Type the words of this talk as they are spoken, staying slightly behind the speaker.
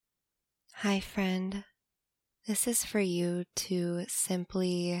Hi, friend. This is for you to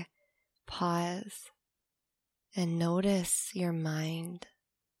simply pause and notice your mind,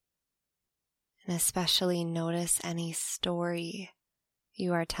 and especially notice any story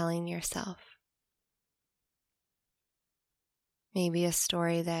you are telling yourself. Maybe a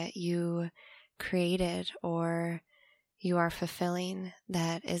story that you created or you are fulfilling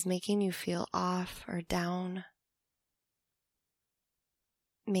that is making you feel off or down.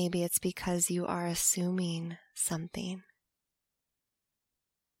 Maybe it's because you are assuming something.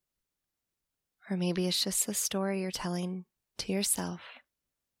 Or maybe it's just a story you're telling to yourself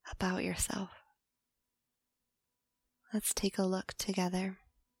about yourself. Let's take a look together.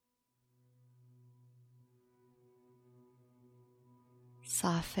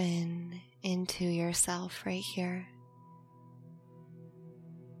 Soften into yourself right here.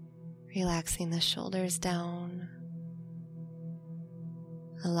 Relaxing the shoulders down,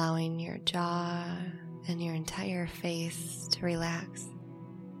 allowing your jaw and your entire face to relax.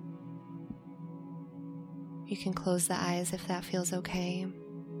 You can close the eyes if that feels okay.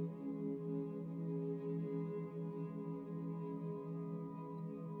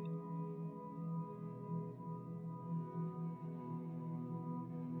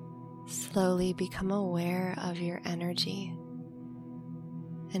 Slowly become aware of your energy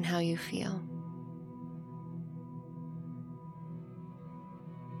and how you feel.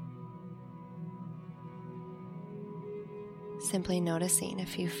 Simply noticing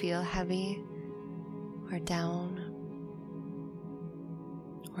if you feel heavy or down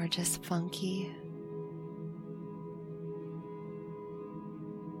or just funky.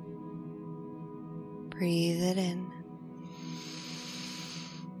 Breathe it in.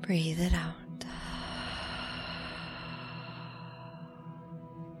 Breathe it out.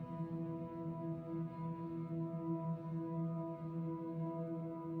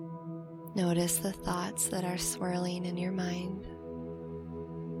 Notice the thoughts that are swirling in your mind.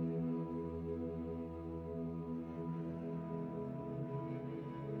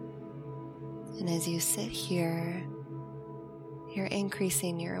 And as you sit here, you're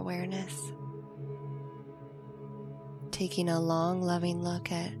increasing your awareness, taking a long, loving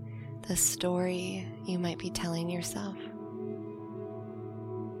look at the story you might be telling yourself.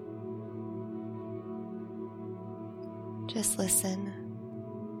 Just listen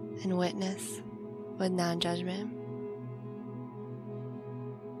and witness with non-judgment.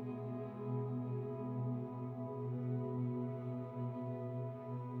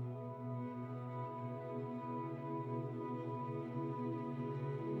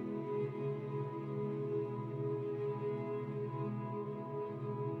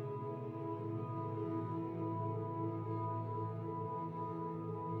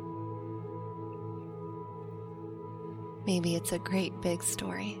 Maybe it's a great big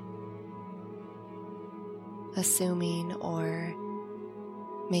story, assuming or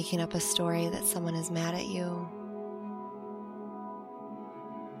making up a story that someone is mad at you,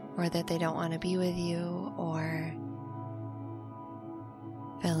 or that they don't want to be with you, or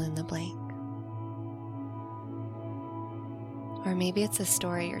fill in the blank. Or maybe it's a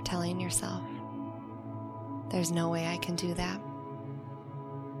story you're telling yourself. There's no way I can do that.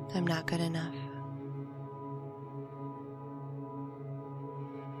 I'm not good enough.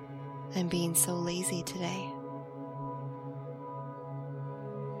 I'm being so lazy today.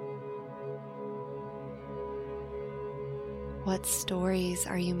 What stories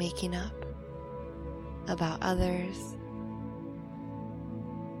are you making up about others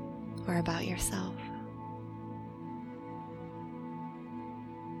or about yourself?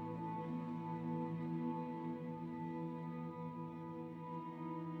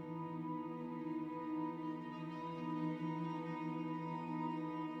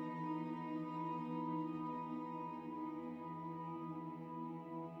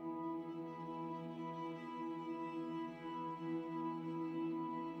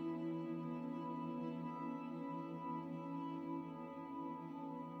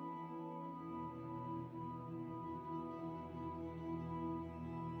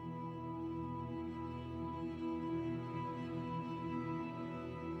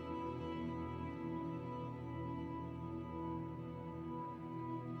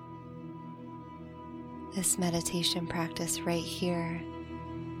 This meditation practice right here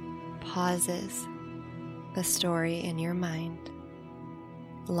pauses the story in your mind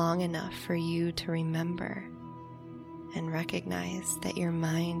long enough for you to remember and recognize that your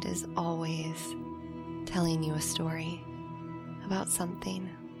mind is always telling you a story about something.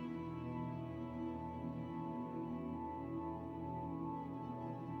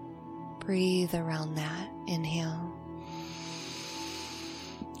 Breathe around that. Inhale.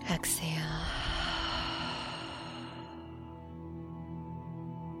 Exhale.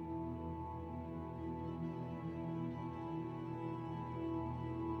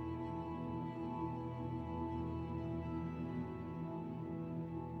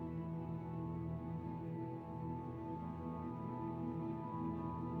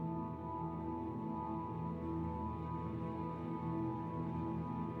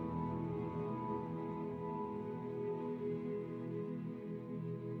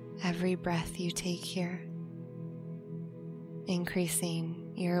 Every breath you take here,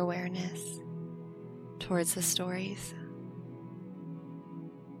 increasing your awareness towards the stories.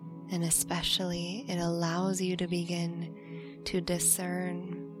 And especially, it allows you to begin to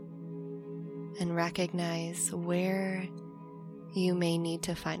discern and recognize where you may need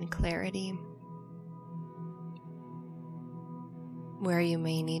to find clarity, where you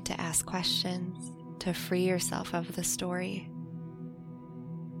may need to ask questions to free yourself of the story,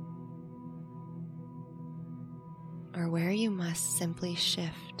 or where you must simply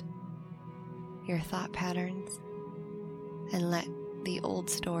shift your thought patterns and let the old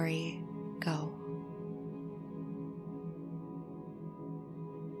story go.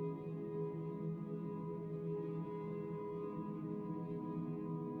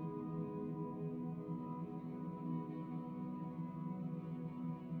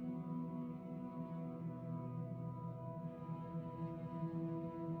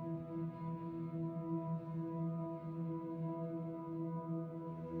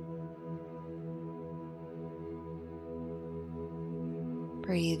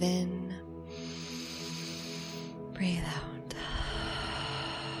 Breathe in, breathe out.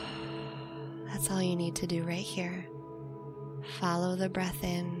 That's all you need to do right here. Follow the breath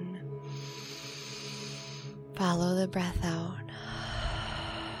in, follow the breath out,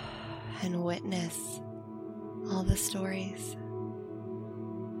 and witness all the stories.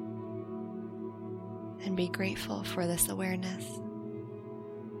 And be grateful for this awareness.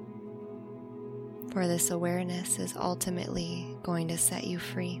 For this awareness is ultimately going to set you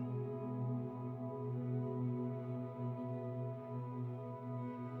free.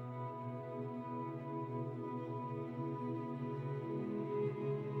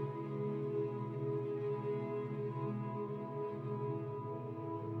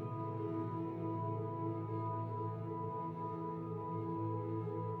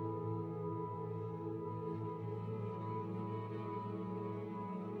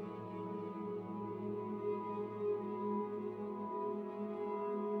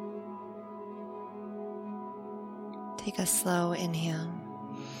 Take a slow inhale.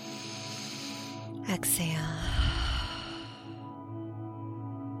 Exhale.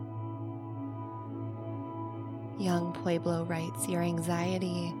 Young Pueblo writes, your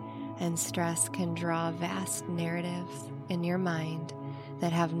anxiety and stress can draw vast narratives in your mind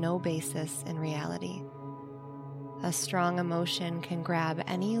that have no basis in reality. A strong emotion can grab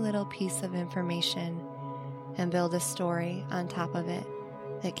any little piece of information and build a story on top of it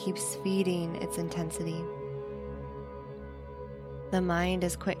that keeps feeding its intensity. The mind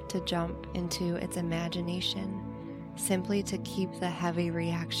is quick to jump into its imagination simply to keep the heavy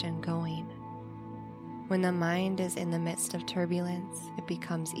reaction going. When the mind is in the midst of turbulence, it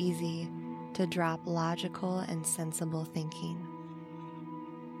becomes easy to drop logical and sensible thinking.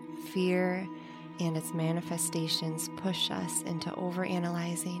 Fear and its manifestations push us into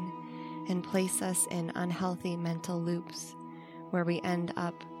overanalyzing and place us in unhealthy mental loops where we end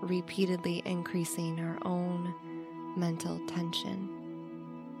up repeatedly increasing our own mental tension,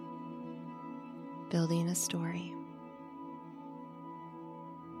 building a story.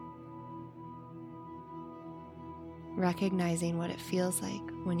 Recognizing what it feels like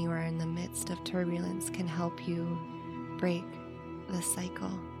when you are in the midst of turbulence can help you break the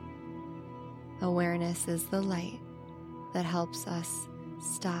cycle. Awareness is the light that helps us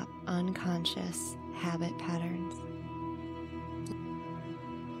stop unconscious habit patterns.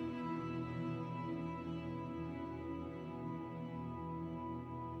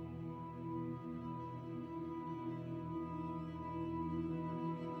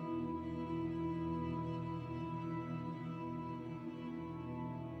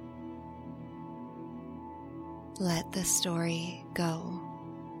 Let the story go.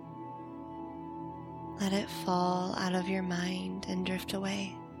 Let it fall out of your mind and drift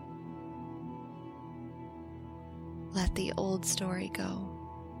away. Let the old story go.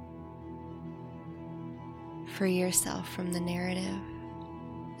 Free yourself from the narrative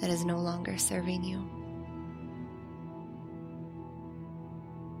that is no longer serving you.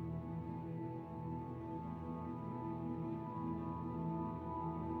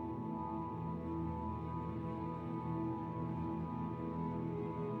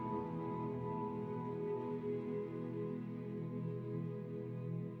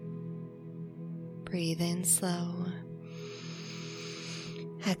 Breathe in slow.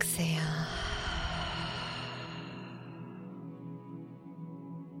 Exhale.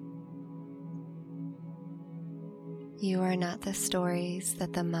 You are not the stories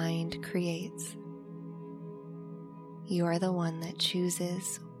that the mind creates. You are the one that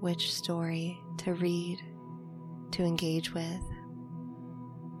chooses which story to read, to engage with.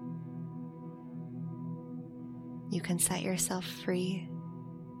 You can set yourself free.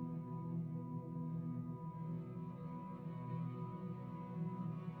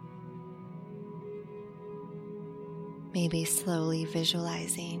 Maybe slowly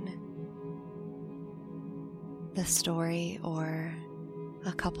visualizing the story or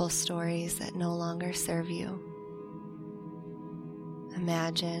a couple stories that no longer serve you.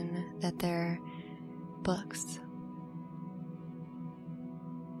 Imagine that they're books.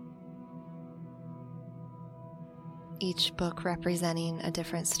 Each book representing a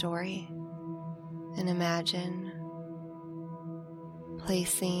different story. And imagine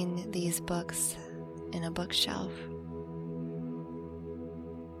placing these books in a bookshelf.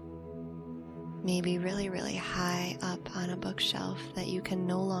 Maybe really, really high up on a bookshelf that you can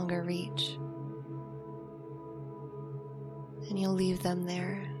no longer reach. And you'll leave them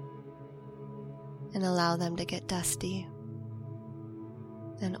there and allow them to get dusty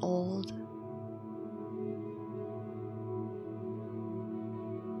and old.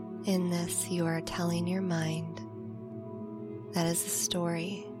 In this, you are telling your mind, that is a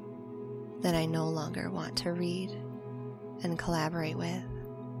story that I no longer want to read and collaborate with.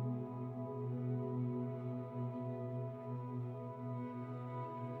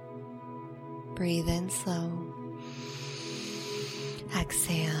 Breathe in slow.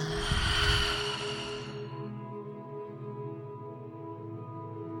 Exhale.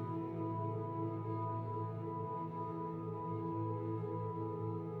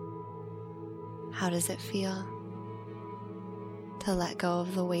 How does it feel to let go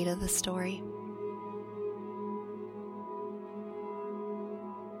of the weight of the story?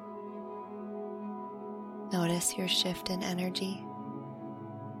 Notice your shift in energy.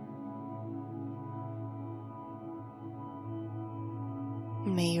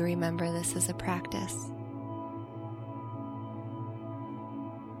 May you remember this as a practice.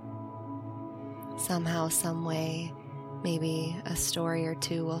 Somehow, some way, maybe a story or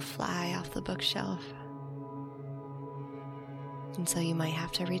two will fly off the bookshelf. And so you might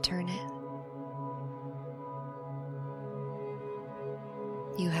have to return it.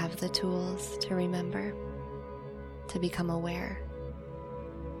 You have the tools to remember, to become aware,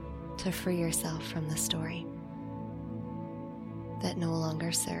 to free yourself from the story that no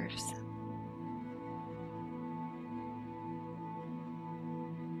longer serves.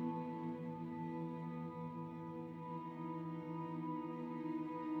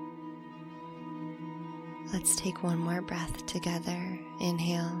 Let's take one more breath together.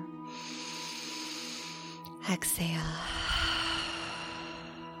 Inhale. Exhale.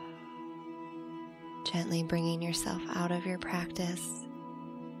 Gently bringing yourself out of your practice,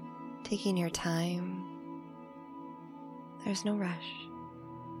 taking your time. There's no rush.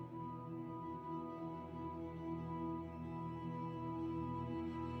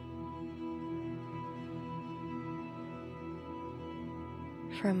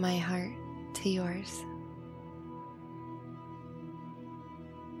 From my heart to yours.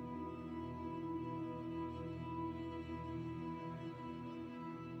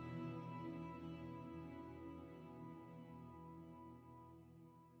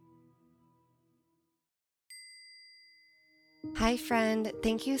 Hi friend,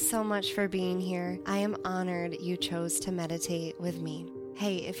 thank you so much for being here. I am honored you chose to meditate with me.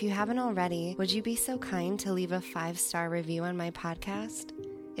 Hey, if you haven't already, would you be so kind to leave a 5-star review on my podcast?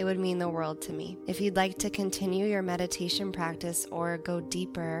 It would mean the world to me. If you'd like to continue your meditation practice or go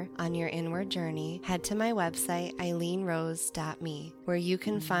deeper on your inward journey, head to my website, eileenrose.me, where you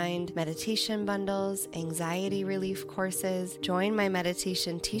can find meditation bundles, anxiety relief courses, join my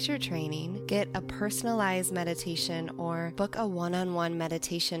meditation teacher training, get a personalized meditation, or book a one-on-one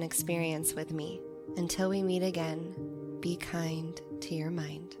meditation experience with me. Until we meet again, be kind to your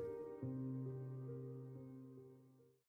mind.